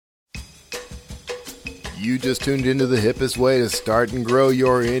You just tuned into the hippest way to start and grow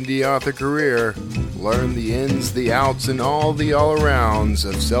your indie author career. Learn the ins, the outs, and all the all-arounds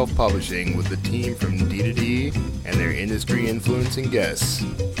of self-publishing with the team from D2D and their industry-influencing guests.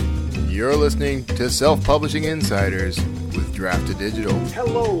 You're listening to Self-Publishing Insiders with Draft2 Digital.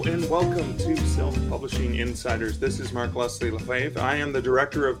 Hello and welcome to Self-Publishing Insiders. This is Mark Leslie Lefebvre. I am the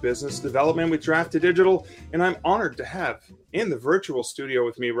Director of Business Development with Draft2 Digital, and I'm honored to have in the virtual studio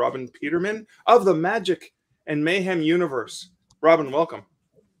with me Robin Peterman of the Magic and Mayhem universe. Robin, welcome.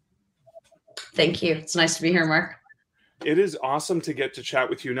 Thank you. It's nice to be here, Mark. It is awesome to get to chat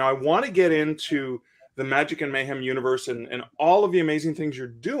with you. Now, I want to get into the Magic and Mayhem universe and all of the amazing things you're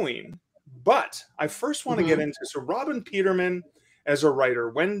doing. But I first want to get into, so Robin Peterman as a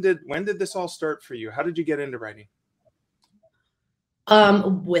writer, when did this all start for you? How did you get into writing?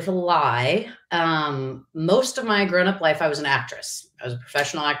 With a lie. Most of my grown-up life, I was an actress. I was a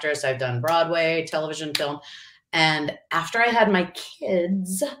professional actress. I've done Broadway, television, film. And after I had my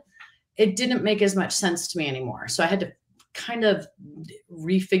kids, it didn't make as much sense to me anymore. So I had to kind of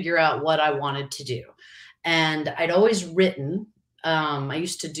refigure out what I wanted to do. And I'd always written. I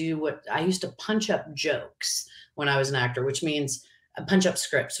used to punch up jokes when I was an actor, which means punch up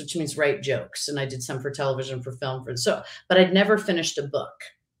scripts, which means write jokes. And I did some for television, for film, but I'd never finished a book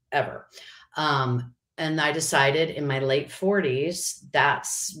ever. And I decided in my late 40s,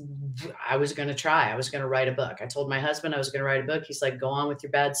 I was going to try. I was going to write a book. I told my husband I was going to write a book. He's like, go on with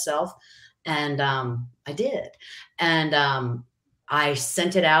your bad self. And I did. And I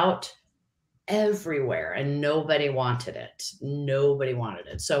sent it out everywhere and nobody wanted it.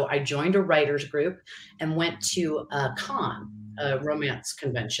 So I joined a writers group and went to a romance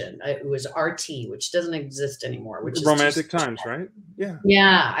convention. It was RT, which doesn't exist anymore, which is Romantic Times, right?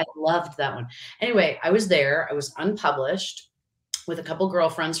 Yeah, I loved that one. Anyway, I was there. I was unpublished with a couple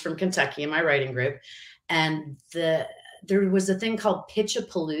girlfriends from Kentucky in my writing group. And there was a thing called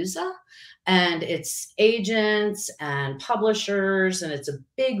Pitchapalooza. And it's agents and publishers, and it's a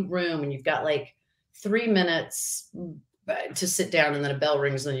big room, and you've got like 3 minutes to sit down, and then a bell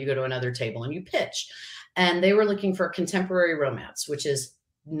rings, and then you go to another table and you pitch. And they were looking for contemporary romance, which is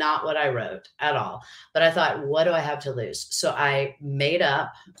not what I wrote at all. But I thought, what do I have to lose? So I made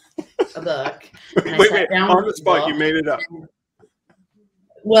up a book. And wait, on the spot, you made it up.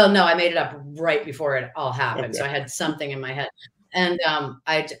 Well, no, I made it up right before it all happened. Okay. So I had something in my head. And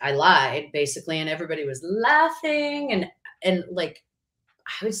I lied basically, and everybody was laughing, and like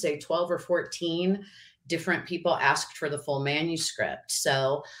I would say 12 or 14 different people asked for the full manuscript.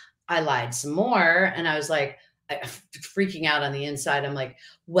 So I lied some more, and I was like freaking out on the inside. I'm like,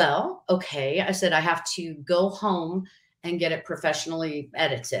 well, okay. I said I have to go home and get it professionally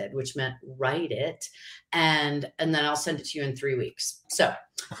edited, which meant write it, and then I'll send it to you in 3 weeks. So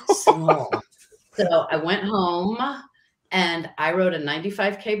I went home. And I wrote a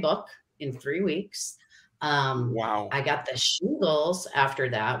 95K book in 3 weeks. Wow. I got the shingles after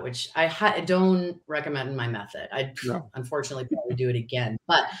that, which I don't recommend my method. I'd unfortunately probably do it again.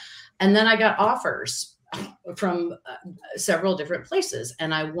 And then I got offers from several different places.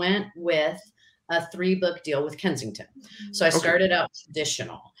 And I went with a 3-book deal with Kensington. So I started out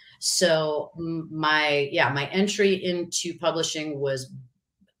traditional. So my entry into publishing was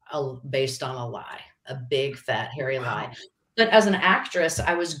based on a lie. A big fat hairy lie. But as an actress,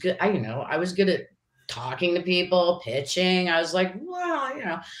 I was good. I was good at talking to people, pitching. I was like,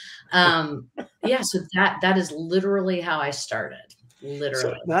 wow, So that is literally how I started.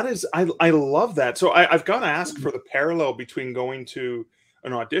 Literally. So that is, I love that. So I've got to ask for the parallel between going to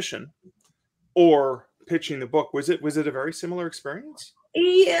an audition or pitching the book. Was it a very similar experience?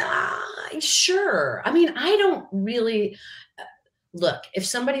 Yeah, sure. I mean, I don't really. Look, if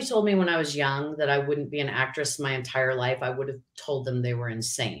somebody told me when I was young that I wouldn't be an actress my entire life, I would have told them they were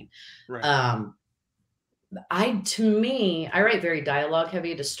insane. Right. I write very dialogue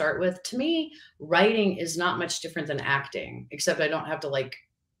heavy to start with. To me, writing is not much different than acting, except I don't have to like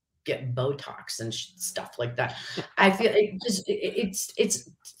get Botox and stuff like that. I feel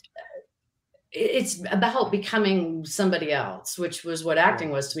it's about becoming somebody else, which was what acting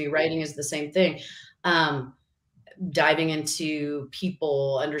was to me. Writing is the same thing. Diving into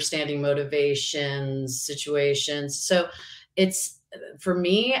people, understanding motivations, situations. So it's, for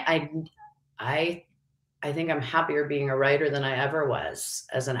me, I think I'm happier being a writer than I ever was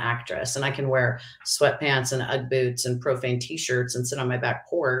as an actress. And I can wear sweatpants and Ugg boots and profane t-shirts and sit on my back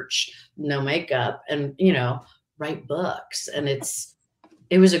porch, no makeup, and, write books. And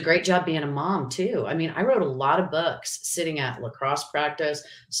it was a great job being a mom too. I mean, I wrote a lot of books sitting at lacrosse practice,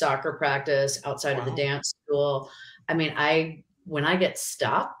 soccer practice, outside of the dance school. I mean, when I get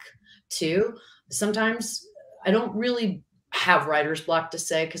stuck too, sometimes I don't really have writer's block to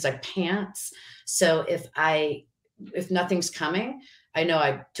say because I pants. So if nothing's coming, I know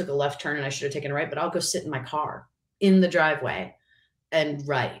I took a left turn and I should have taken a right, but I'll go sit in my car in the driveway and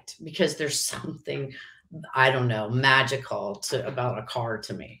write, because there's something, I don't know, magical about a car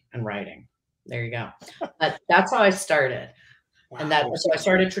to me and writing. There you go. But that's how I started. Wow. And so I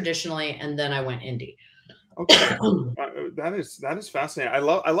started traditionally, and then I went indie. Okay. That is fascinating. I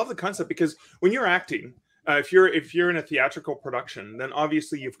love the concept, because when you're acting, if you're in a theatrical production, then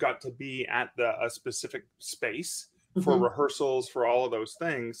obviously you've got to be at a specific space for rehearsals, for all of those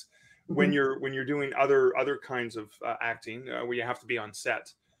things. When you're doing other kinds of acting, where you have to be on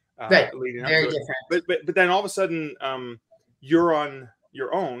set, right, leading up very to different. But then all of a sudden, you're on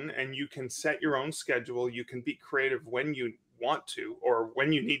your own, and you can set your own schedule. You can be creative when you want to, or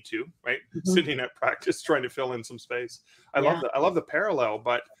when you need to, right? Sitting at practice, trying to fill in some space. I love the parallel,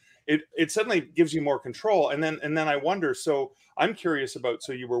 but it suddenly gives you more control. And then I wonder, so I'm curious about,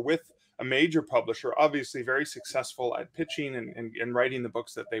 so you were with a major publisher, obviously very successful at pitching and writing the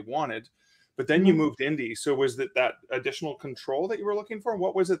books that they wanted, but then you moved indie. So was that additional control that you were looking for?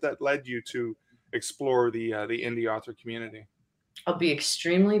 What was it that led you to explore the indie author community? I'll be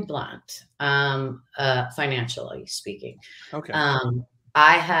extremely blunt, financially speaking. Okay.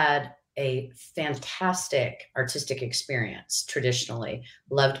 I had a fantastic artistic experience traditionally.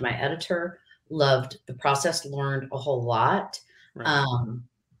 Loved my editor, loved the process, learned a whole lot. Right.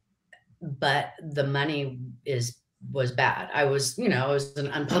 But the money was bad. I was an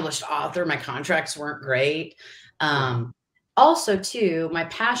unpublished author. My contracts weren't great. Also too, my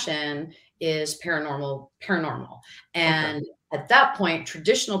passion is paranormal. And at that point,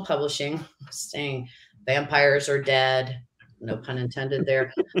 traditional publishing, saying vampires are dead, no pun intended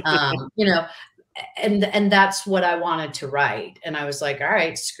there, and that's what I wanted to write. And I was like, all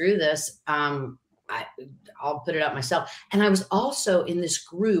right, screw this. I'll put it out myself. And I was also in this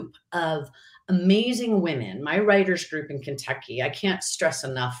group of amazing women, my writers group in Kentucky. I can't stress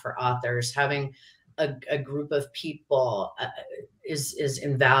enough for authors, having a group of people is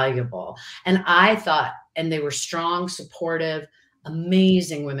invaluable. And I thought, and they were strong, supportive,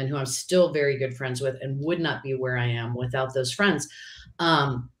 amazing women who I'm still very good friends with, and would not be where I am without those friends.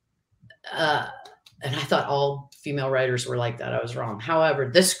 And I thought all female writers were like that. I was wrong.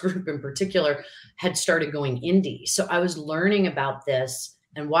 However, this group in particular had started going indie. So I was learning about this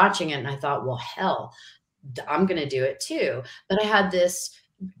and watching it, and I thought, well, hell, I'm going to do it too. But I had this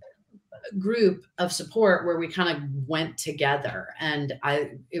group of support where we kind of went together, and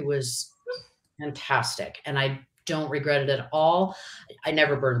it was fantastic. And I don't regret it at all. I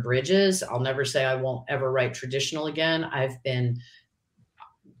never burned bridges. I'll never say I won't ever write traditional again. I've been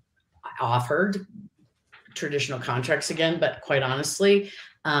offered traditional contracts again, but quite honestly,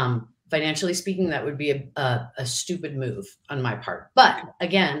 financially speaking, that would be a stupid move on my part. But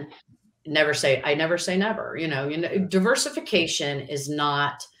again, I never say never. Diversification is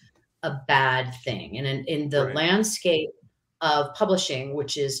not a bad thing. And in the landscape of publishing,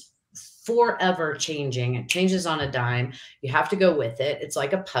 which is forever changing, it changes on a dime, you have to go with it. It's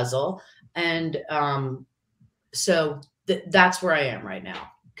like a puzzle. And so that's where I am right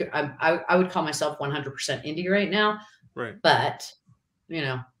now. I would call myself 100% indie right now. Right. But,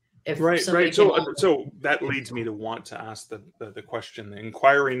 if right. So that leads me to want to ask the question. The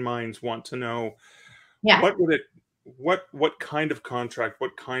inquiring minds want to know, what kind of contract,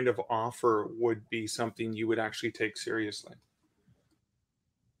 what kind of offer would be something you would actually take seriously?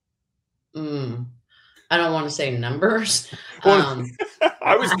 I don't want to say numbers. Well,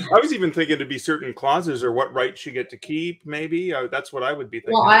 I was even thinking to be certain clauses or what rights you get to keep. Maybe that's what I would be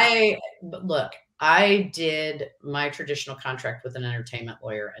thinking. Well, I did my traditional contract with an entertainment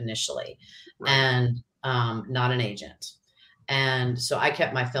lawyer initially, and not an agent. And so I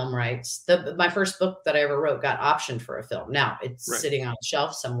kept my film rights. My first book that I ever wrote got optioned for a film. Now it's sitting on a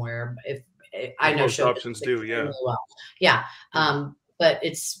shelf somewhere. I know most options do, yeah. But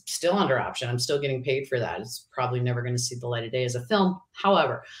it's still under option. I'm still getting paid for that. It's probably never going to see the light of day as a film.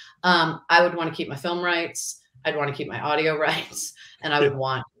 However, I would want to keep my film rights. I'd want to keep my audio rights, and I would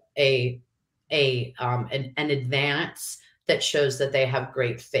want an advance that shows that they have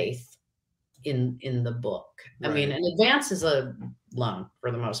great faith in the book. I mean, an advance is a loan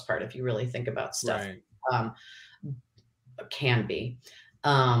for the most part, if you really think about stuff. Can be.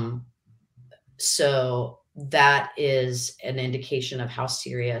 So that is an indication of how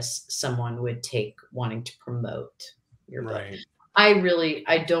serious someone would take wanting to promote your book.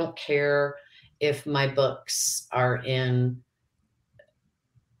 I don't care if my books are in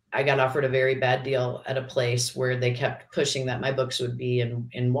I got offered a very bad deal at a place where they kept pushing that my books would be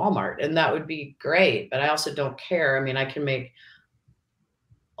in Walmart, and that would be great. But I also don't care. I mean, I can make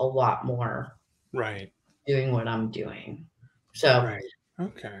a lot more Right. doing what I'm doing. So, right.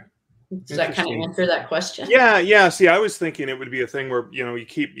 Okay. Does that kind of answer that question? Yeah. See, I was thinking it would be a thing where, you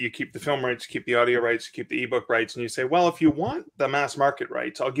keep the film rights, you keep the audio rights, you keep the ebook rights, and you say, well, if you want the mass market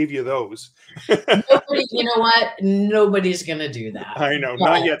rights, I'll give you those. You know what? Nobody's going to do that. I know.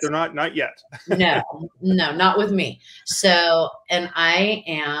 Not yet. They're not yet. No, not with me. So, and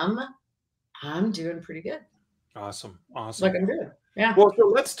I'm doing pretty good. Awesome. Like I'm doing. Yeah. Well, so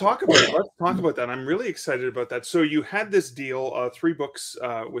let's talk about it. Let's talk about that. I'm really excited about that. So you had this deal, 3 books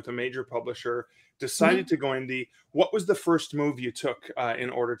with a major publisher, decided to go indie. What was the first move you took in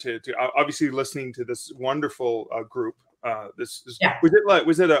order to obviously listening to this wonderful group?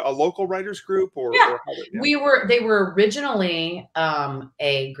 Was it a local writers group or? Yeah. Or they were originally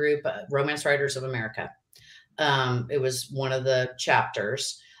a group, Romance Writers of America. It was one of the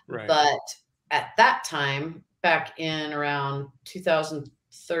chapters, right. But at that time, back in around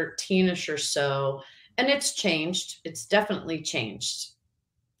 2013-ish or so, and it's changed. It's definitely changed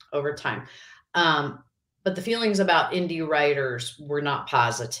over time. But the feelings about indie writers were not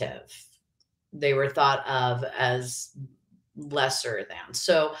positive. They were thought of as lesser than.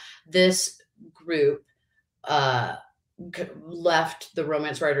 So this group left the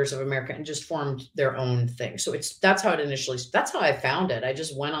Romance Writers of America and just formed their own thing. So that's how I found it. I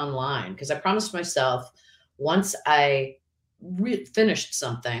just went online because I promised myself once I finished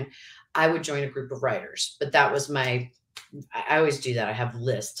something, I would join a group of writers. But that was I always do that. I have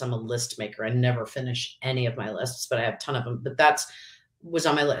lists. I'm a list maker. I never finish any of my lists, but I have a ton of them. But was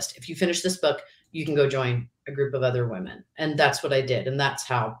on my list. If you finish this book, you can go join a group of other women. And that's what I did. And that's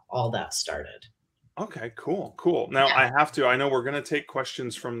how all that started. Okay, cool. Now I know we're going to take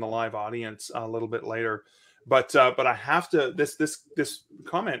questions from the live audience a little bit later, but I have to, this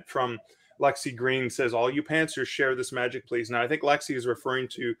comment from Lexi Green says, all you pantsers share this magic, please. Now I think Lexi is referring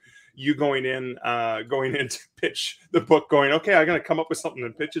to you going in to pitch the book, going, okay, I'm going to come up with something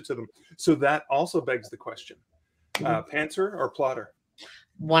and pitch it to them. So that also begs the question, pantser or plotter?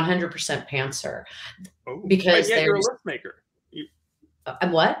 100% pantser. Oh, because you're a list maker.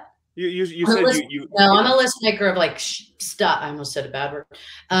 I'm what? You said No, I'm a list maker of like stuff. I almost said a bad word.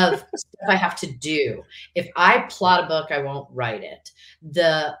 Of stuff I have to do. If I plot a book, I won't write it.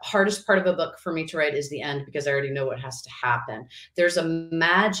 The hardest part of a book for me to write is the end because I already know what has to happen. There's a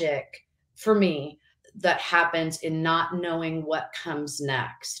magic for me that happens in not knowing what comes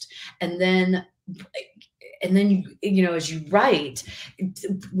next. And then as you write,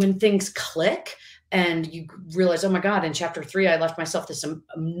 when things click, and you realize, oh my God, in chapter 3, I left myself this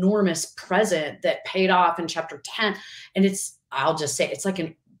enormous present that paid off in chapter 10. And I'll just say, it's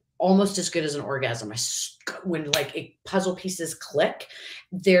like almost as good as an orgasm. When like puzzle pieces click,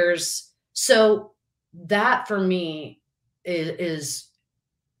 so that for me is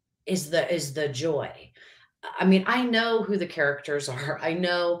the joy. I mean, I know who the characters are. I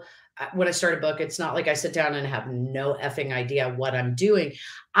know when I start a book, it's not like I sit down and have no effing idea what I'm doing.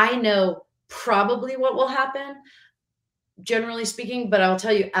 I know probably what will happen, generally speaking, but I'll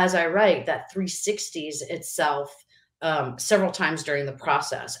tell you, as I write, that 360s itself several times during the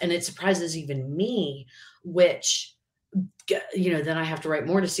process, and it surprises even me, which then I have to write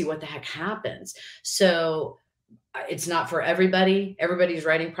more to see what the heck happens. So it's not for everybody. Everybody's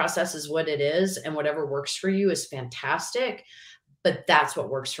writing process is what it is, and whatever works for you is fantastic. But that's what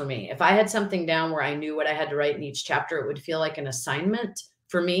works for me. If I had something down where I knew what I had to write in each chapter, it would feel like an assignment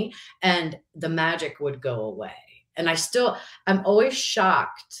for me, and the magic would go away. And I'm always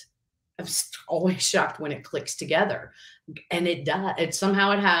shocked. I'm always shocked when it clicks together, and it does.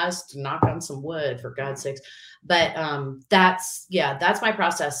 Somehow it has, to knock on some wood, for God's sakes. But that's my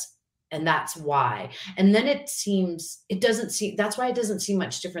process, and that's why. And then that's why it doesn't seem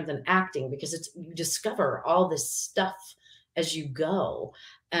much different than acting, because you discover all this stuff as you go,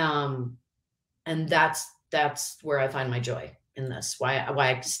 and that's where I find my joy in this. Why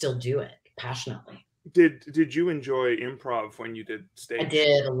I still do it passionately. Did you enjoy improv when you did stage? I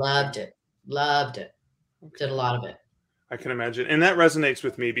did. Loved it. Okay. Did a lot of it. I can imagine. And that resonates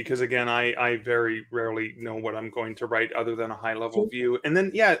with me because, again, I very rarely know what I'm going to write other than a high level view. And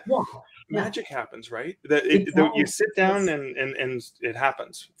then, magic happens, right? You sit down and it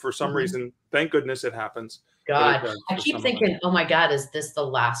happens for some reason. Thank goodness it happens. God, I keep thinking, oh my God, is this the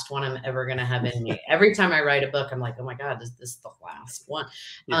last one I'm ever going to have in me? Every time I write a book, I'm like, oh my God, is this the last one?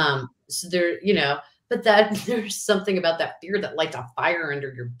 Yeah. So but there's something about that fear that lights a fire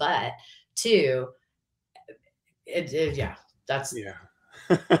under your butt too.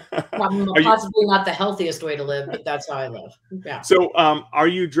 Are you, Possibly not the healthiest way to live, but that's how I live. Yeah. so are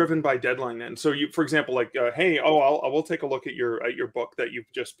you driven by deadline then? So you, for example, like, hey, I will take a look at your book that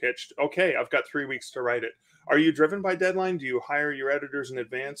you've just pitched. Okay, I've got 3 weeks to write it. Are you driven by deadline? Do you hire your editors in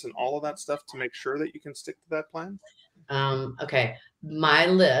advance and all of that stuff to make sure that you can stick to that plan? Okay. My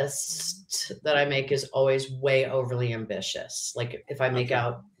list that I make is always way overly ambitious. Like if I make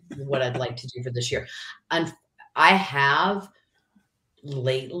out what I'd like to do for this year. And I have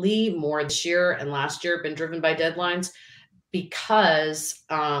lately, more this year and last year, been driven by deadlines because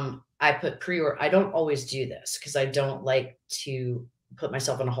I put pre-order. I don't always do this because I don't like to put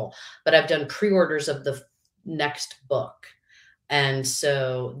myself in a hole, but I've done pre-orders of the next book. And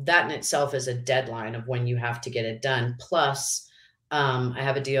so that in itself is a deadline of when you have to get it done. Plus, I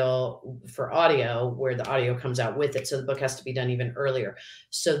have a deal for audio where the audio comes out with it. So the book has to be done even earlier.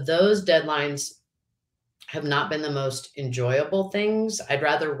 So those deadlines have not been the most enjoyable things. I'd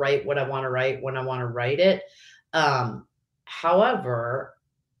rather write what I want to write when I want to write it. However,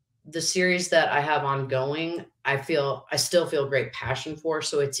 the series that I have ongoing, I still feel great passion for,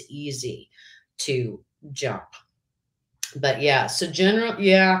 so it's easy to jump. But yeah, so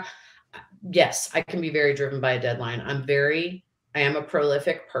yes, I can be very driven by a deadline. I am a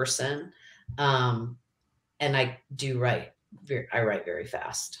prolific person, and I do write. I write very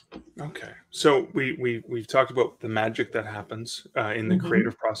fast. Okay, so we've talked about the magic that happens in the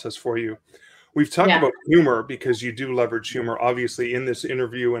creative process for you. We've talked about humor because you do leverage humor, obviously, in this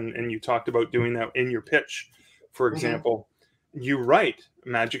interview, and you talked about doing that in your pitch, for example. You write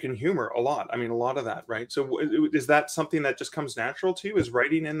magic and humor a lot. I mean, a lot of that, right? So is that something that just comes natural to you, is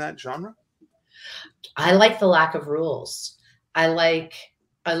writing in that genre? I like the lack of rules. I like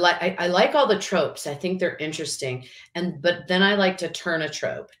all the tropes. I think they're interesting. But then I like to turn a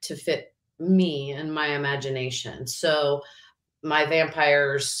trope to fit me and my imagination. So my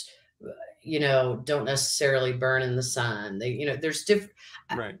vampires, don't necessarily burn in the sun. There's different.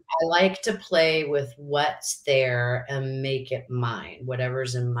 Right. I like to play with what's there and make it mine,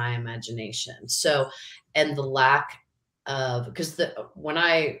 whatever's in my imagination. So, and the lack of, because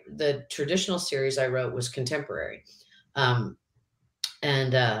the traditional series I wrote was contemporary.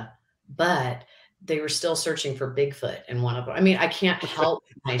 But they were still searching for Bigfoot in one of them. I mean, I can't help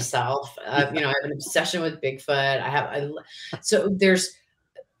myself. I have an obsession with Bigfoot. So there's,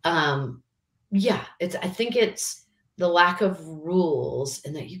 I think it's the lack of rules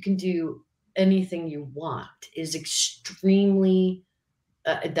and that you can do anything you want is extremely,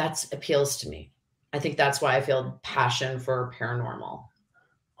 that appeals to me. I think that's why I feel passion for paranormal.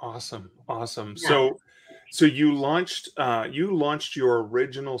 Awesome. Yeah. So you launched your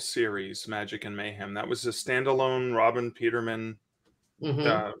original series, Magic and Mayhem. That was a standalone Robin Peterman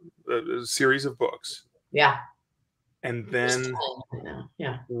series of books. Yeah. And then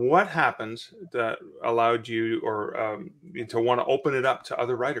what happened that allowed you to want to open it up to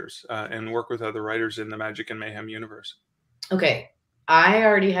other writers and work with other writers in the Magic and Mayhem universe? Okay. I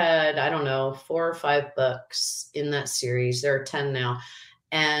already had, 4 or 5 books in that series. There are 10 now.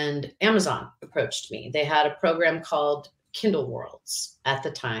 And Amazon approached me. They had a program called Kindle Worlds at the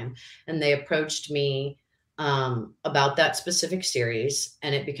time. And they approached me about that specific series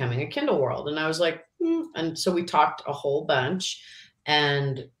and it becoming a Kindle World. And I was like, And so we talked a whole bunch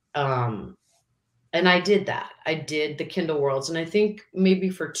and I did that. I did the Kindle Worlds. And I think maybe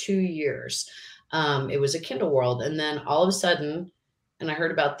for 2 years, it was a Kindle World. And then all of a sudden, and I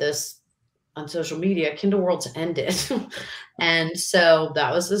heard about this on social media, Kindle Worlds ended. And so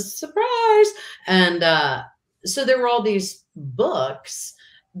that was a surprise. And so there were all these books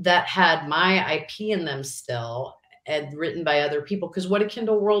that had my IP in them still and written by other people. Because what a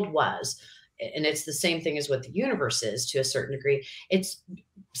Kindle World was, and it's the same thing as what the universe is to a certain degree, it's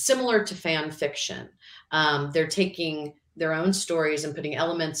similar to fan fiction. They're taking their own stories and putting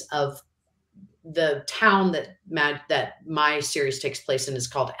elements of the town that my series takes place in is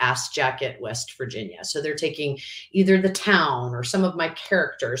called Ass Jacket, West Virginia. So they're taking either the town or some of my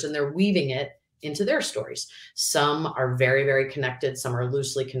characters and they're weaving it into their stories. Some are very, very connected. Some are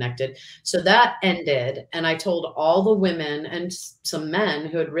loosely connected. So that ended. And I told all the women and some men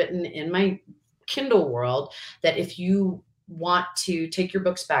who had written in my Kindle World that if you want to take your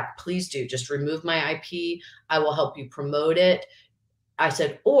books back, please do. Just remove my IP. I will help you promote it. I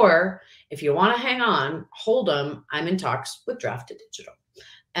said, or if you want to hang on, hold them. I'm in talks with Drafted Digital.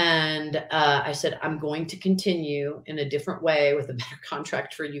 And I said, I'm going to continue in a different way with a better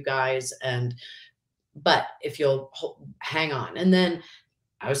contract for you guys. But if you'll hang on. And then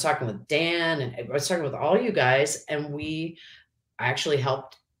I was talking with Dan and I was talking with all you guys. And I actually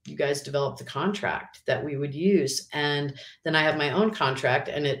helped you guys developed the contract that we would use. And then I have my own contract,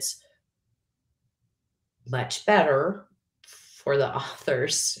 and it's much better for the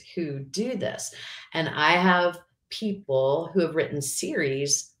authors who do this. And I have people who have written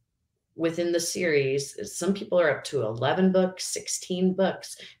series within the series. Some people are up to 11 books, 16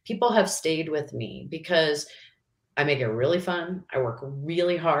 books. People have stayed with me because I make it really fun. I work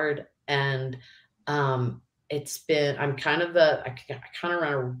really hard, and it's been, I kind of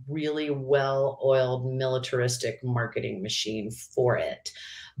run a really well-oiled militaristic marketing machine for it.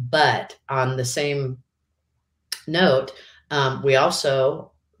 But on the same note, we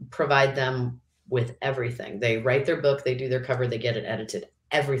also provide them with everything. They write their book, they do their cover, they get it edited.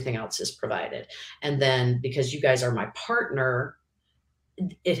 Everything else is provided. And then because you guys are my partner,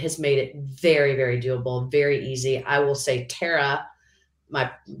 it has made it very, very doable, very easy. I will say Tara,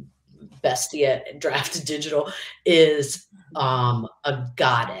 my bestie at Draft Digital, is a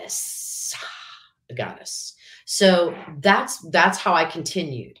goddess. So that's how I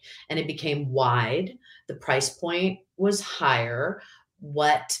continued, and it became wide. The price point was higher.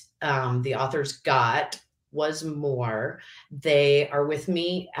 What the authors got was more. They are with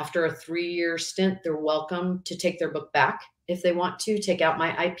me after a 3-year stint. They're welcome to take their book back if they want to, take out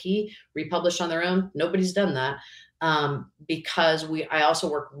my IP, republish on their own. Nobody's done that. Because I also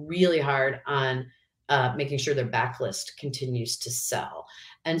work really hard on making sure their backlist continues to sell.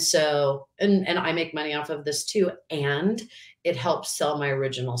 And so, and I make money off of this too, and it helps sell my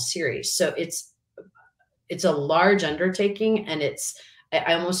original series. So it's a large undertaking, and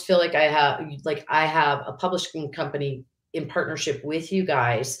I almost feel like I have a publishing company in partnership with you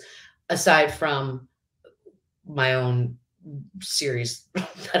guys, aside from my own series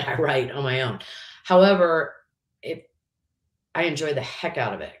that I write on my own. However, I enjoy the heck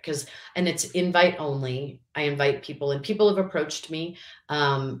out of it and it's invite only. I invite people, and people have approached me.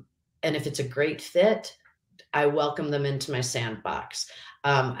 And if it's a great fit, I welcome them into my sandbox.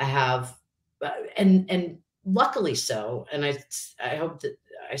 I have, and luckily so, and I hope that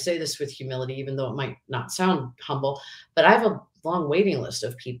I say this with humility, even though it might not sound humble, but I have a long waiting list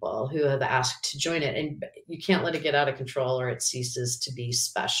of people who have asked to join it, and you can't let it get out of control or it ceases to be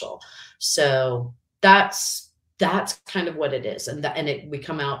special. So that's kind of what it is. And we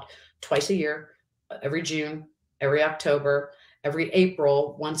come out twice a year, every June, every October, every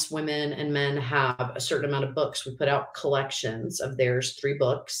April. Once women and men have a certain amount of books, we put out collections of theirs, 3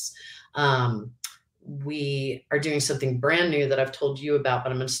 books. We are doing something brand new that I've told you about,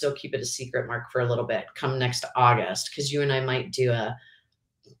 but I'm going to still keep it a secret, Mark, for a little bit. Come next August, because you and I might do a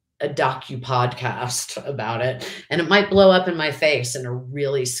docu podcast about it, and it might blow up in my face in a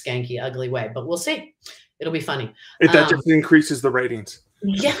really skanky, ugly way, but we'll see. It'll be funny. That just increases the ratings.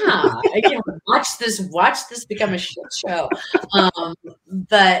 Yeah, watch this become a shit show.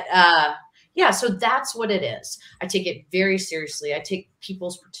 Yeah, so that's what it is. I take it very seriously. I take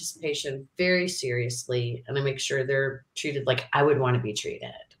people's participation very seriously, and I make sure they're treated like I would want to be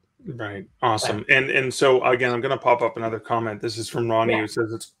treated. Right. Awesome. And so again, I'm going to pop up another comment. This is from Ronnie, who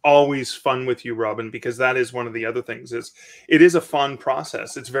says it's always fun with you, Robin, because that is one of the other things. It is a fun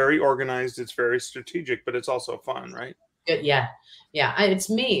process. It's very organized. It's very strategic, but it's also fun, right? Yeah. It's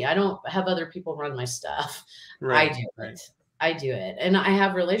me. I don't have other people run my stuff. Right. I do it. And I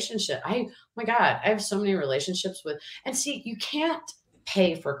have relationships. Oh my God, I have so many relationships with, and see, you can't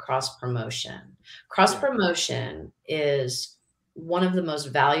pay for cross promotion. Cross promotion is one of the most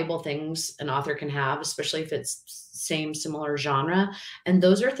valuable things an author can have, especially if it's similar genre. And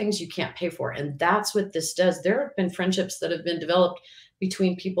those are things you can't pay for. And that's what this does. There have been friendships that have been developed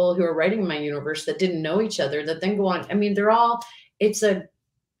between people who are writing in my universe that didn't know each other, that then go on. I mean, it's a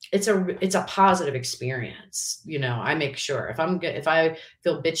positive experience. I make sure if I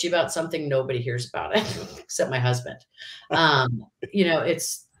feel bitchy about something, nobody hears about it except my husband. I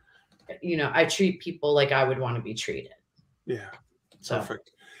treat people like I would want to be treated. Yeah. Perfect.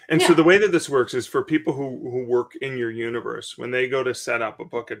 And so the way that this works is for people who work in your universe, when they go to set up a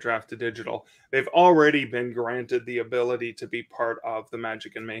book at Draft to Digital, they've already been granted the ability to be part of the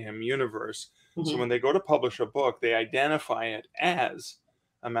Magic and Mayhem universe. Mm-hmm. So when they go to publish a book, they identify it as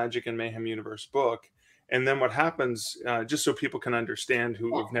a Magic and Mayhem universe book. And then what happens, just so people can understand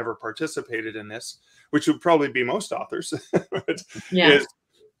who have never participated in this, which would probably be most authors, is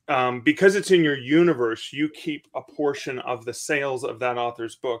because it's in your universe, you keep a portion of the sales of that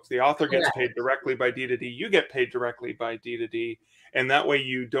author's book. The author gets paid directly by D2D. You get paid directly by D2D. And that way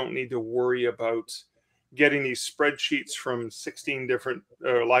you don't need to worry about getting these spreadsheets from 16 different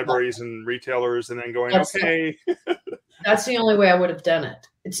libraries and retailers and then going, that's the only way I would have done it.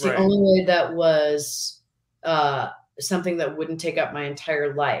 It's the only way that was something that wouldn't take up my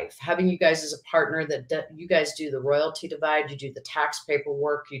entire life. Having you guys as a partner that you guys do the royalty divide, you do the tax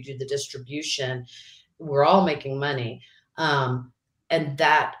paperwork, you do the distribution. We're all making money. And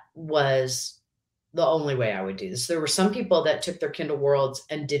that was the only way I would do this. There were some people that took their Kindle Worlds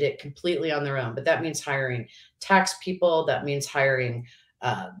and did it completely on their own, but that means hiring tax people. That means hiring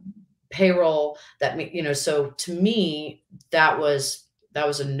payroll. That means, so to me, that was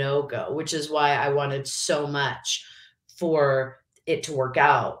a no-go, which is why I wanted so much for it to work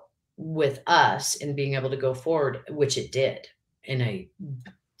out with us and being able to go forward, which it did in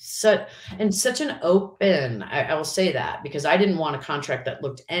such an open, I will say that, because I didn't want a contract that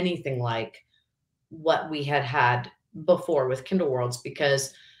looked anything like what we had before with Kindle Worlds,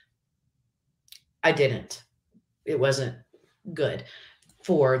 because I didn't. It wasn't good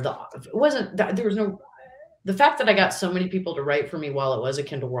the fact that I got so many people to write for me while it was a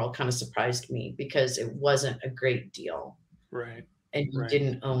Kindle World kind of surprised me, because it wasn't a great deal. Right. And you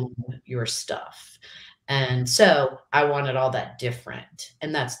didn't own your stuff. And so I wanted all that different.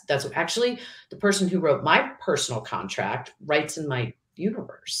 And that's actually the person who wrote my personal contract writes in my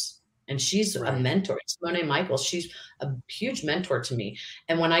universe. And she's a mentor. It's Monet Michaels. She's a huge mentor to me.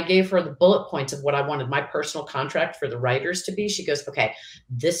 And when I gave her the bullet points of what I wanted my personal contract for the writers to be, she goes, okay,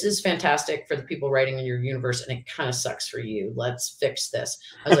 this is fantastic for the people writing in your universe, and it kind of sucks for you. Let's fix this.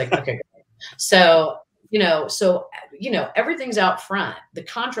 I was like, okay. So everything's out front. The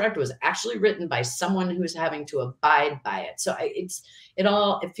contract was actually written by someone who's having to abide by it. So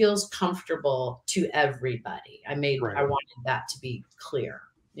it feels comfortable to everybody. I wanted that to be clear.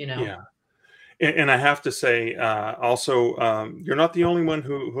 Yeah. And I have to say, also, you're not the only one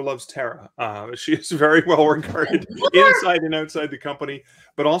who loves Tara. She is very well regarded inside and outside the company,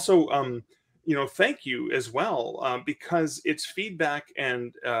 but also, thank you as well, because it's feedback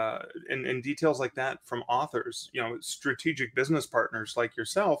and details like that from authors, strategic business partners like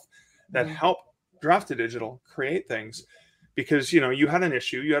yourself that help Draft2Digital create things, because, you had an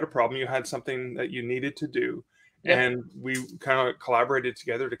issue, you had a problem, you had something that you needed to do. Yep. And we kind of collaborated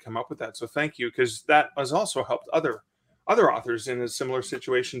together to come up with that. So thank you, because that has also helped other authors in a similar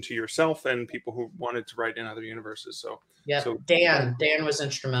situation to yourself and people who wanted to write in other universes. So yeah, Dan was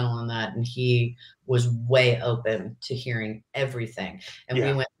instrumental in that, and he was way open to hearing everything. And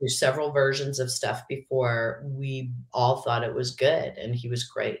we went through several versions of stuff before we all thought it was good, and he was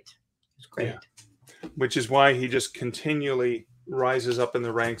great. It was great. Yeah. Which is why he just continually rises up in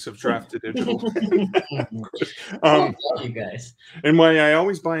the ranks of Draft2Digital. You guys. And why I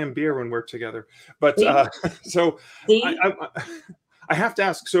always buy him beer when we're together. But so I have to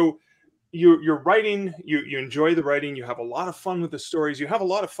ask, so you're writing, you enjoy the writing, you have a lot of fun with the stories, you have a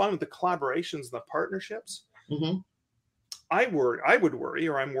lot of fun with the collaborations and the partnerships. Mm-hmm. I'm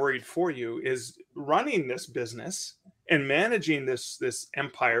worried for you, is running this business and managing this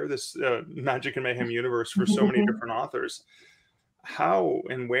empire, this Magic and Mayhem universe for so many different authors. How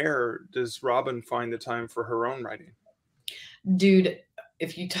and where does Robin find the time for her own writing? Dude,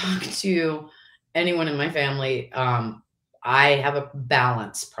 if you talk to anyone in my family, I have a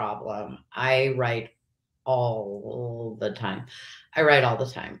balance problem. I write all the time.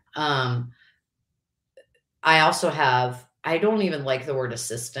 I don't even like the word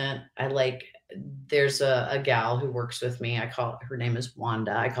assistant. There's a gal who works with me. Her name is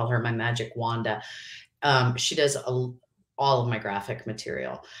Wanda. I call her my magic Wanda. She does all of my graphic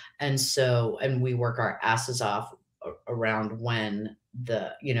material. And we work our asses off around when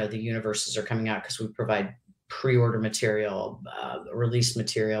the universes are coming out, because we provide pre-order material, release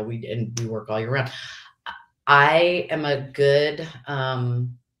material. We work all year round. I am a good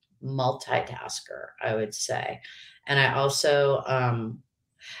multitasker, I would say. And I also,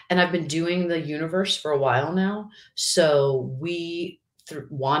 and I've been doing the universe for a while now. So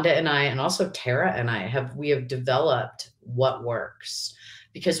Wanda and I, and also Tara and I have developed what works,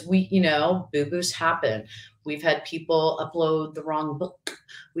 because boo-boos happen. We've had people upload the wrong book.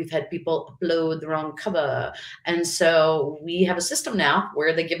 We've had people upload the wrong cover. And so we have a system now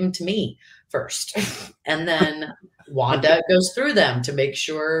where they give them to me first. And then Wanda goes through them to make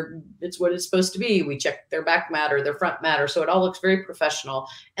sure it's what it's supposed to be. We check their back matter, their front matter. So it all looks very professional.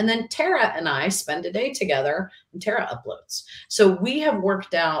 And then Tara and I spend a day together, and Tara uploads. So we have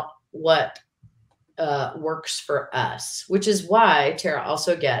worked out what works for us, which is why Tara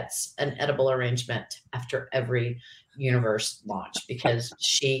also gets an edible arrangement after every universe launch, because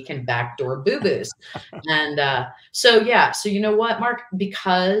she can backdoor boo-boos. And so you know what, Mark,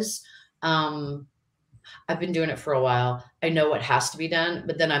 because I've been doing it for a while, I know what has to be done,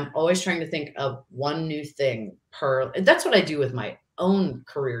 but then I'm always trying to think of one new thing that's what I do with my own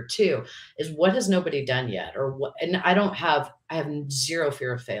career too, is what has nobody done yet, or what? And I have zero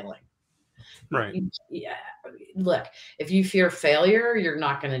fear of failing. Right. Yeah. Look, if you fear failure, you're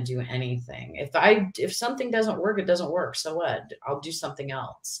not going to do anything. If something doesn't work, it doesn't work. So what? I'll do something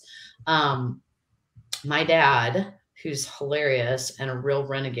else. My dad, who's hilarious and a real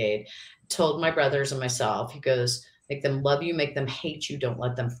renegade, told my brothers and myself, he goes, make them love you, make them hate you, don't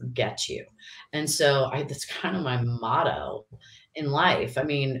let them forget you. And so that's kind of my motto in life. I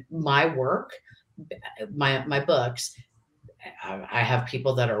mean, my work, my books, I have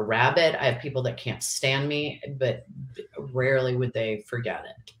people that are rabid. I have people that can't stand me, but rarely would they forget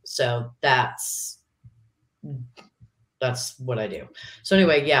it. So that's what I do. So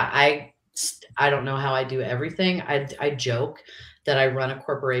anyway, yeah, I don't know how I do everything. I joke that I run a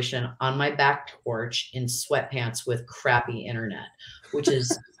corporation on my back porch in sweatpants with crappy internet, which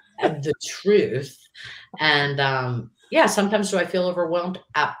is the truth. And yeah, sometimes do I feel overwhelmed?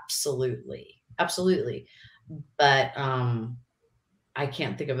 Absolutely. Absolutely. But I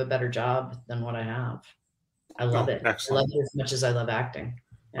can't think of a better job than what I have. I love it. Excellent. I love it as much as I love acting.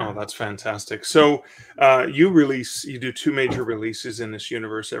 Yeah. Oh, that's fantastic. So you do 2 major releases in this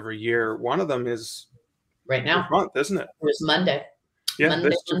universe every year. One of them is right now, this month, isn't it? It was Monday. Yeah,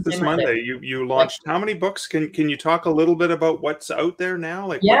 this Monday. You launched how many books? Can you talk a little bit about what's out there now?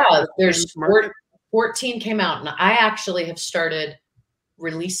 Like, yeah, there's 14 came out, and I actually have started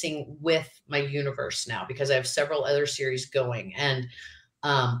releasing with my universe now because I have several other series going, and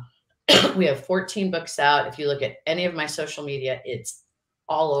we have 14 books out. If you look at any of my social media, it's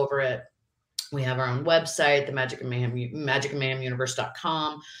all over it. We have our own website, the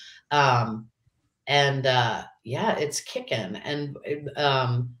magicandmayhemuniverse.com. Yeah, it's kicking. And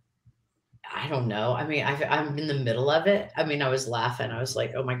I don't know. I mean, I'm in the middle of it. I mean, I was laughing. I was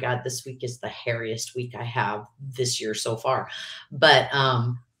like, oh my God, this week is the hairiest week I have this year so far. But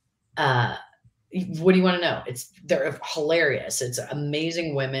what do you want to know? They're hilarious. It's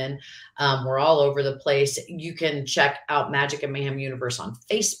amazing women. We're all over the place. You can check out Magic and Mayhem Universe on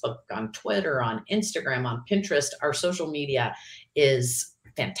Facebook, on Twitter, on Instagram, on Pinterest. Our social media is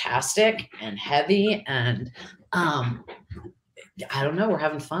fantastic and heavy. And I don't know. We're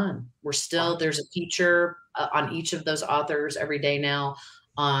having fun. There's a feature on each of those authors every day now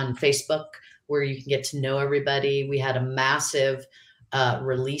on Facebook where you can get to know everybody. We had a massive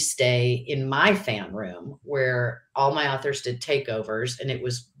release day in my fan room where all my authors did takeovers, and it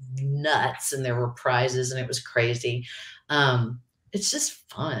was nuts, and there were prizes, and it was crazy. It's just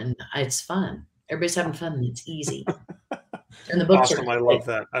fun. It's fun. Everybody's having fun, and it's easy. And the books awesome. I love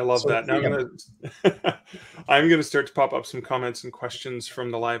that. I love that. Now I'm gonna start to pop up some comments and questions from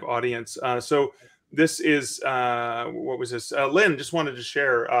the live audience. So this is what was this? Lynn just wanted to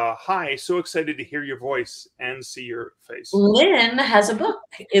share. Hi, so excited to hear your voice and see your face. Lynn has a book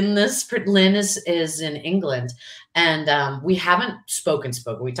in this. Lynn is in England, and we haven't spoken.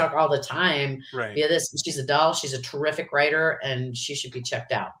 We talk all the time via this. She's a doll. She's a terrific writer, and she should be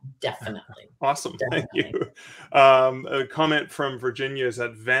checked out. Definitely. Awesome. Definitely. Thank you. A comment from Virginia is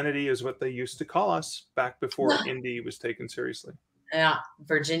that vanity is what they used to call us back before indie was taken seriously. Yeah,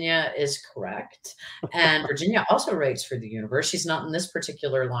 Virginia is correct. And Virginia also writes for the universe. She's not in this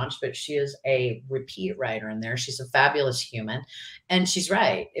particular launch, but she is a repeat writer in there. She's a fabulous human. And she's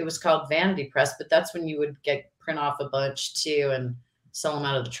right. It was called Vanity Press, but that's when you would print off a bunch too and sell them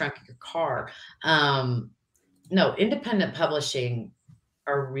out of the trunk of your car. No, independent publishing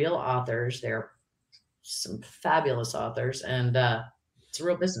are real authors. They're some fabulous authors, and it's a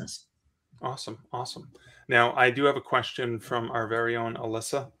real business. Awesome. Awesome. Now, I do have a question from our very own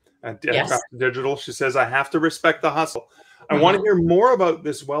Alyssa at Yes. Digital. She says, I have to respect the hustle. I want to hear more about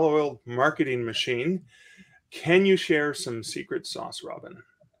this well-oiled marketing machine. Can you share some secret sauce, Robin?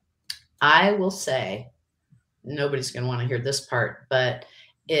 I will say, nobody's going to want to hear this part, but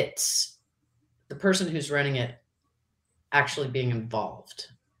it's the person who's running it actually being involved,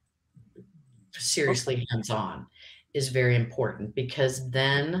 seriously hands-on, is very important, because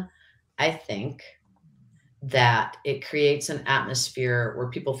then I think that it creates an atmosphere where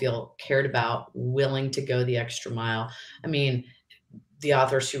people feel cared about, willing to go the extra mile. I mean, the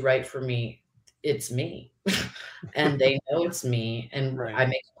authors who write for me, it's me, and they know it's me, and I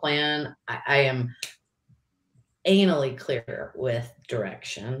make a plan. I am anally clear with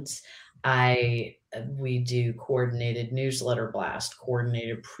directions. We do coordinated newsletter blast,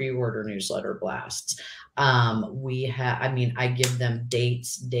 coordinated pre-order newsletter blasts. I give them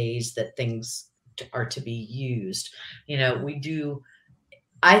days that things are to be used.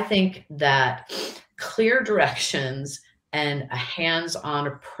 I think that clear directions and a hands-on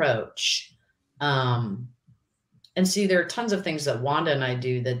approach, and And see, there are tons of things that Wanda and I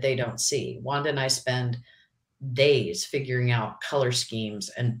do that they don't see. Wanda and I spend days figuring out color schemes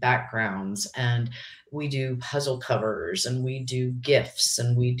and backgrounds, and we do puzzle covers, and we do GIFs,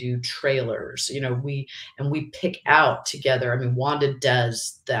 and we do trailers, we pick out together. I mean, Wanda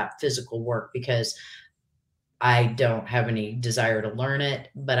does that physical work because I don't have any desire to learn it,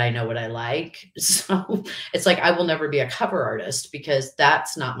 but I know what I like. So it's like, I will never be a cover artist because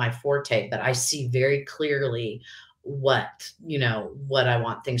that's not my forte, but I see very clearly what I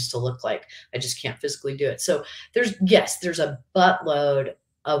want things to look like. I just can't physically do it. So there's a buttload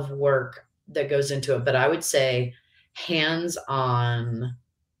of work that goes into it, but I would say hands-on.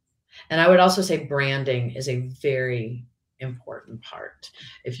 And I would also say branding is a very important part.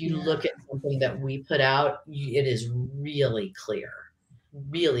 If you look at something that we put out, it is really clear.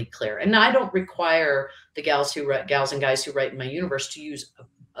 And I don't require the gals and guys who write in my universe to use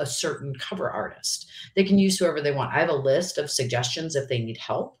a certain cover artist. They can use whoever they want. I have a list of suggestions if they need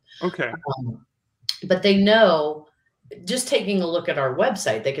help. Okay. But they know, just taking a look at our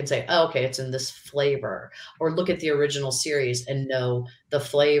website, they can say, oh, okay, it's in this flavor, or look at the original series and know the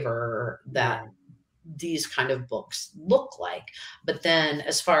flavor that these kind of books look like. But then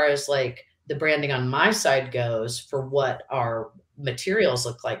as far as like the branding on my side goes for what our materials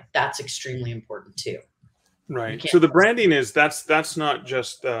look like, that's extremely important too. Right. So the branding that's not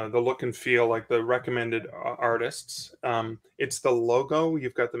just the look and feel like the recommended artists. It's the logo.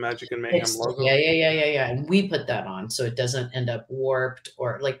 You've got the Magic and Mayhem logo. Yeah. And we put that on so it doesn't end up warped,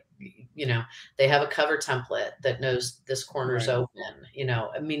 or like, they have a cover template that knows this corner's open.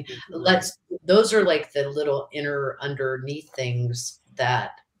 I mean, those are like the little underneath things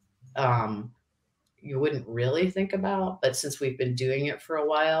that you wouldn't really think about, but since we've been doing it for a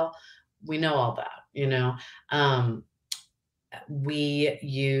while, we know all that. We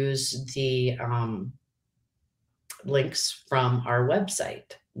use the links from our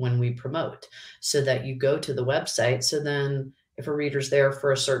website when we promote, so that you go to the website. So then if a reader's there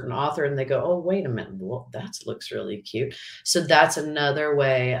for a certain author and they go, oh, wait a minute, well, that looks really cute. So that's another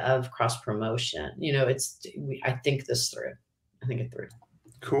way of cross promotion. I think this through. I think it through.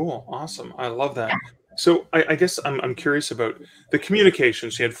 Cool. Awesome. I love that. So I guess I'm curious about the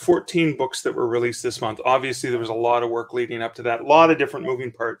communications. You had 14 books that were released this month. Obviously, there was a lot of work leading up to that, a lot of different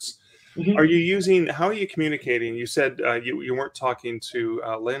moving parts. Mm-hmm. How are you communicating? You said you weren't talking to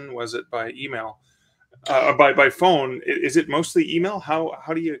Lynn, was it by email? By phone? Is it mostly email?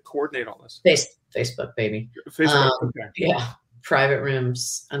 How do you coordinate all this? Facebook, baby. Facebook, okay. Yeah. Private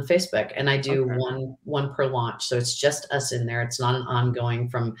rooms on Facebook, and I do one per launch. So it's just us in there. It's not an ongoing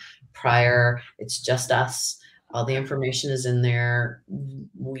from prior. It's just us. All the information is in there.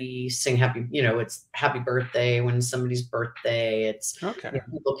 We sing it's happy birthday when somebody's birthday. It's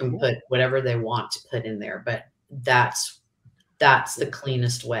people can put whatever they want to put in there, but that's the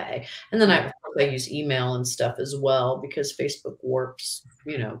cleanest way. And then I use email and stuff as well because Facebook warps,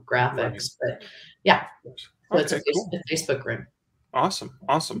 graphics. But yeah. So it's a Facebook room. Awesome.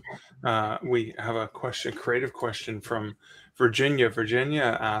 We have a creative question from Virginia.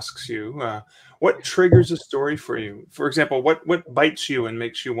 Virginia asks you, what triggers a story for you? For example, what bites you and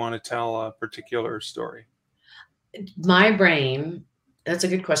makes you want to tell a particular story? My brain, that's a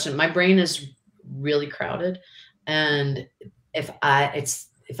good question. My brain is really crowded. And if I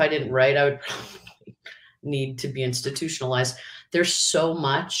didn't write, I would probably need to be institutionalized. There's so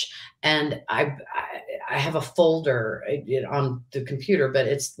much. And I have a folder on the computer, but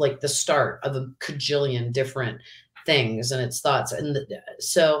it's like the start of a cajillion different things and its thoughts. And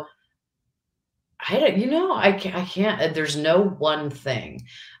so I can't, there's no one thing.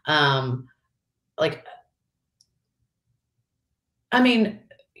 I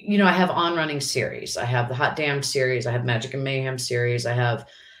have on-running series. I have the Hot Damned series. I have Magic and Mayhem series. I have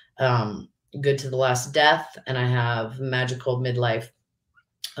Good to the Last Death, and I have Magical Midlife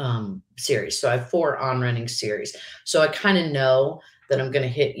series. So I have 4 on-running series. So I kind of know that I'm going to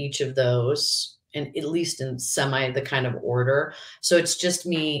hit each of those, and at least in the kind of order. So it's just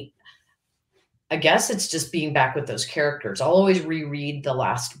me. I guess it's just being back with those characters. I'll always reread the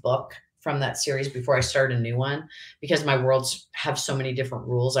last book from that series before I start a new one, because my worlds have so many different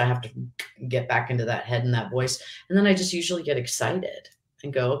rules. I have to get back into that head and that voice. And then I just usually get excited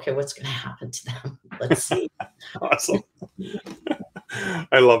and go, okay, what's going to happen to them? Let's see. Awesome.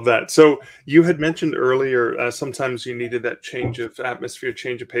 I love that. So you had mentioned earlier, sometimes you needed that change of atmosphere,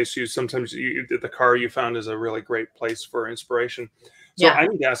 change of pace. Sometimes the car you found is a really great place for inspiration. So I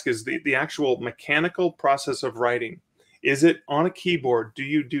need to ask, is the actual mechanical process of writing, is it on a keyboard? Do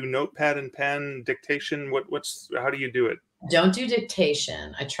you do notepad and pen, dictation? How do you do it? Don't do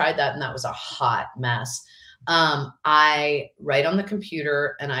dictation. I tried that and that was a hot mess. I write on the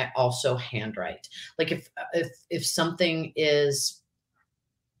computer and I also handwrite. Like if something is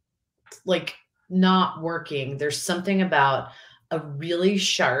like not working, there's something about a really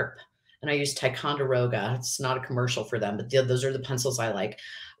sharp, and I use Ticonderoga. It's not a commercial for them, but those are the pencils I like.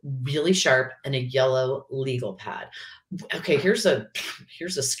 Really sharp and a yellow legal pad. Okay, here's a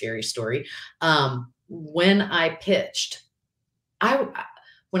scary story. When I pitched,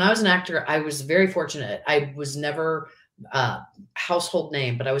 when I was an actor, I was very fortunate. I was never household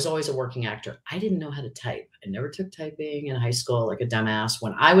name, but I was always a working actor. I didn't know how to type. I never took typing in high school like a dumbass.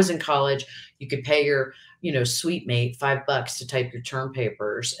 When I was in college, you could pay your, suite mate $5 to type your term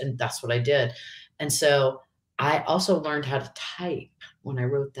papers. And that's what I did. And so I also learned how to type when I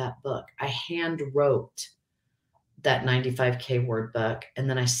wrote that book. I hand wrote that 95K word book. And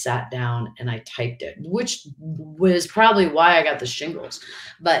then I sat down and I typed it, which was probably why I got the shingles.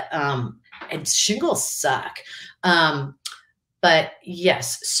 But, and shingles suck. But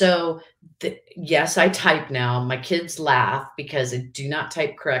yes, so yes, I type now. My kids laugh because I do not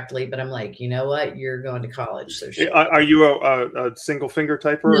type correctly, but I'm like, you know what? You're going to college. So are you a single finger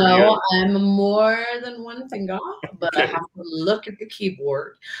typer? No, I'm more than one finger, but okay. I have to look at the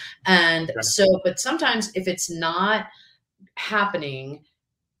keyboard. And okay. So, but sometimes if it's not happening,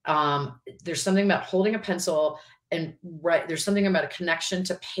 there's something about holding a pencil and there's something about a connection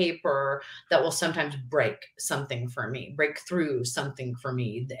to paper that will sometimes break through something for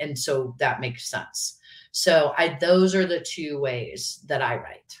me. And so that makes sense. So those are the two ways that I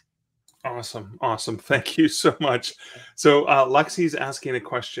write. Awesome. Thank you so much. So Lexi's asking a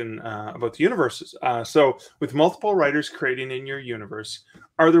question about the universes. So with multiple writers creating in your universe,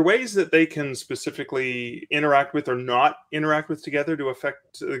 are there ways that they can specifically interact with or not interact with together to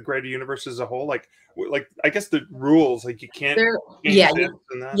affect the greater universe as a whole? Like I guess the rules, like you can't. You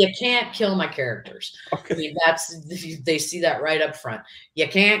can't kill my characters. Okay. I mean, they see that right up front. You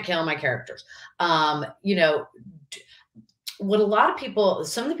can't kill my characters. What a lot of people,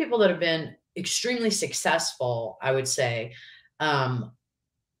 some of the people that have been extremely successful, I would say,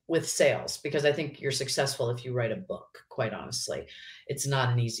 with sales, because I think you're successful if you write a book, quite honestly. It's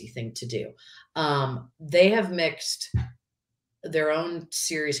not an easy thing to do. They have mixed their own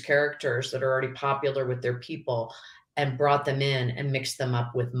series characters that are already popular with their people and brought them in and mixed them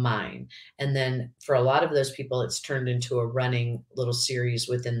up with mine. And then for a lot of those people, it's turned into a running little series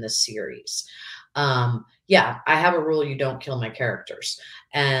within the series. I have a rule: you don't kill my characters.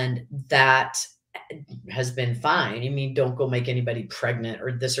 And that has been fine. I mean, don't go make anybody pregnant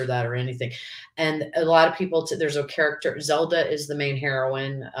or this or that or anything. And a lot of people, there's a character, Zelda is the main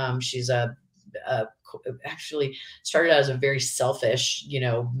heroine. She's actually started out as a very selfish,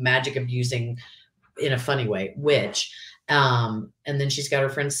 magic abusing in a funny way, witch. And then she's got her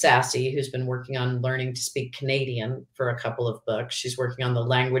friend Sassy, who's been working on learning to speak Canadian for a couple of books. She's working on the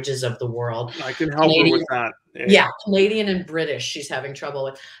languages of the world. I can help her with that. Yeah, Canadian and British she's having trouble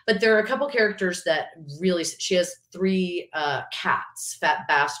with. But there are a couple characters that really, she has 3 cats, Fat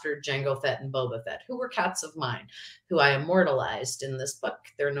Bastard, Jango Fett, and Boba Fett, who were cats of mine, who I immortalized in this book.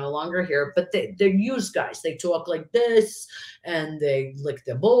 They're no longer here, but they're used guys. They talk like this, and they lick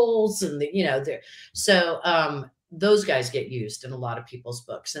their bowls, and those guys get used in a lot of people's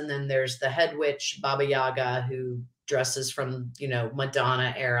books. And then there's the head witch, Baba Yaga, who dresses from,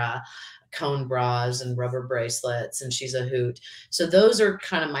 Madonna era, cone bras and rubber bracelets, and she's a hoot. So those are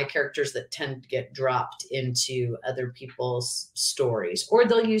kind of my characters that tend to get dropped into other people's stories. Or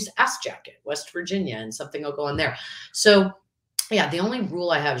they'll use Ass Jacket, West Virginia, and something will go in there. So yeah, the only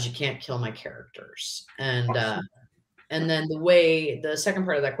rule I have is you can't kill my characters. And awesome. And then the second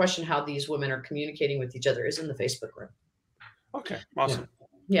part of that question, how these women are communicating with each other, is in the Facebook group. Okay, awesome.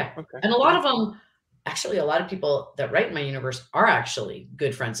 Yeah. Okay. And a lot of them, actually, a lot of people that write in my universe are actually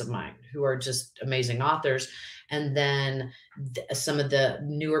good friends of mine who are just amazing authors. And then some of the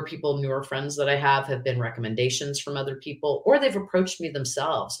newer friends that I have been recommendations from other people, or they've approached me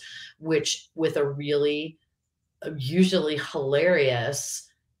themselves, which with a really usually hilarious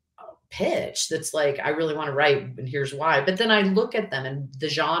pitch that's like, I really want to write, and here's why. But then I look at them and the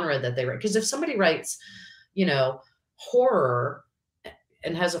genre that they write, because if somebody writes, horror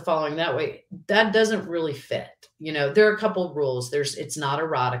and has a following that way, that doesn't really fit. There are a couple of rules. It's not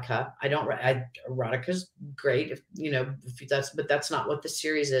erotica. Erotica's great but that's not what the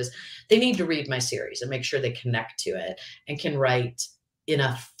series is. They need to read my series and make sure they connect to it and can write in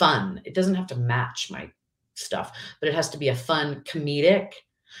a fun. It doesn't have to match my stuff, but it has to be a fun, comedic,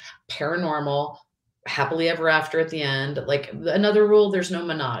 paranormal, happily ever after at the end. Like another rule, there's no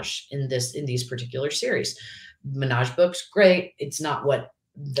menage in these particular series. Menage books, great. It's not what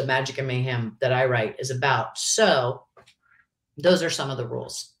the magic and mayhem that I write is about. So those are some of the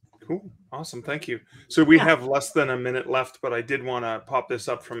rules. Cool. Awesome. Thank you. So we have less than a minute left, but I did want to pop this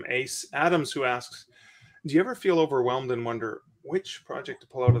up from Ace Adams, who asks, do you ever feel overwhelmed and wonder which project to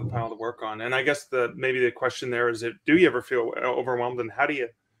pull out of the pile to work on? And I guess maybe the question there is, do you ever feel overwhelmed, and how do you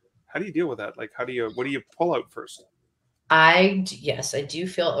deal with that? Like, what do you pull out first? Yes, I do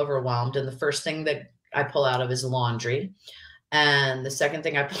feel overwhelmed. And the first thing that I pull out of is laundry. And the second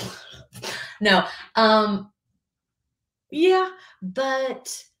thing I pull,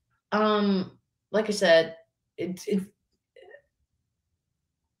 but like I said,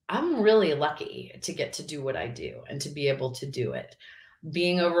 I'm really lucky to get to do what I do and to be able to do it.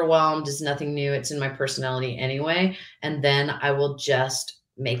 Being overwhelmed is nothing new. It's in my personality anyway. And then I will just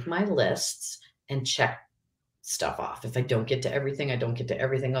make my lists and check stuff off. If I don't get to everything, I don't get to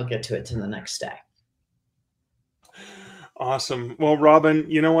everything. I'll get to it to the next day. Awesome. Well, Robin,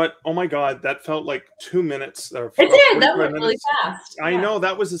 you know what? Oh my God, that felt like 2 minutes. It did. That went really fast. I know.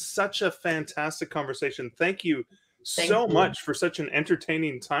 That was such a fantastic conversation. Thank you so much for such an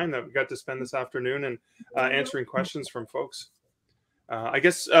entertaining time that we got to spend this afternoon and answering questions from folks. I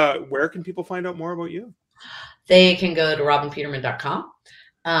guess, where can people find out more about you? They can go to robinpeterman.com.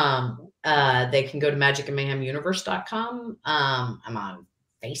 They can go to magicandmayhemuniverse.com. I'm on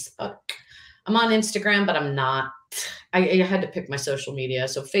Facebook. I'm on Instagram, but I'm not. I had to pick my social media.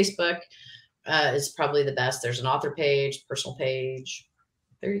 So Facebook is probably the best. There's an author page, personal page.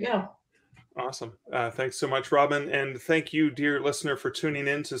 There you go. Awesome. Thanks so much, Robin. And thank you, dear listener, for tuning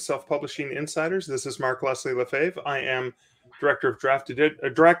in to Self-Publishing Insiders. This is Mark Leslie Lefebvre. I am Director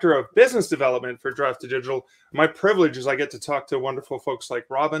of Business Development for Draft to Digital. My privilege is I get to talk to wonderful folks like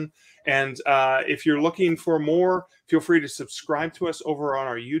Robin. And if you're looking for more, feel free to subscribe to us over on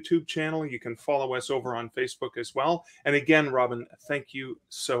our YouTube channel. You can follow us over on Facebook as well. And again, Robin, thank you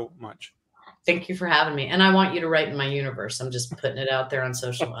so much. Thank you for having me. And I want you to write in my universe. I'm just putting it out there on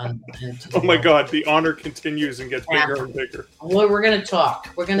social. Oh my God, the honor continues and gets bigger and bigger. Well, we're going to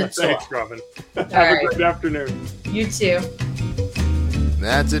talk. Thanks, Robin. Have a great afternoon. You too.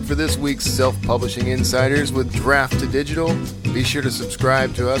 That's it for this week's Self-Publishing Insiders with Draft to Digital. Be sure to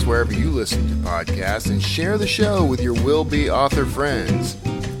subscribe to us wherever you listen to podcasts and share the show with your will-be author friends.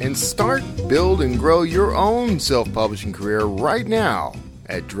 And start, build, and grow your own self-publishing career right now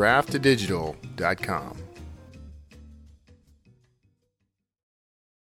at drafttodigital.com.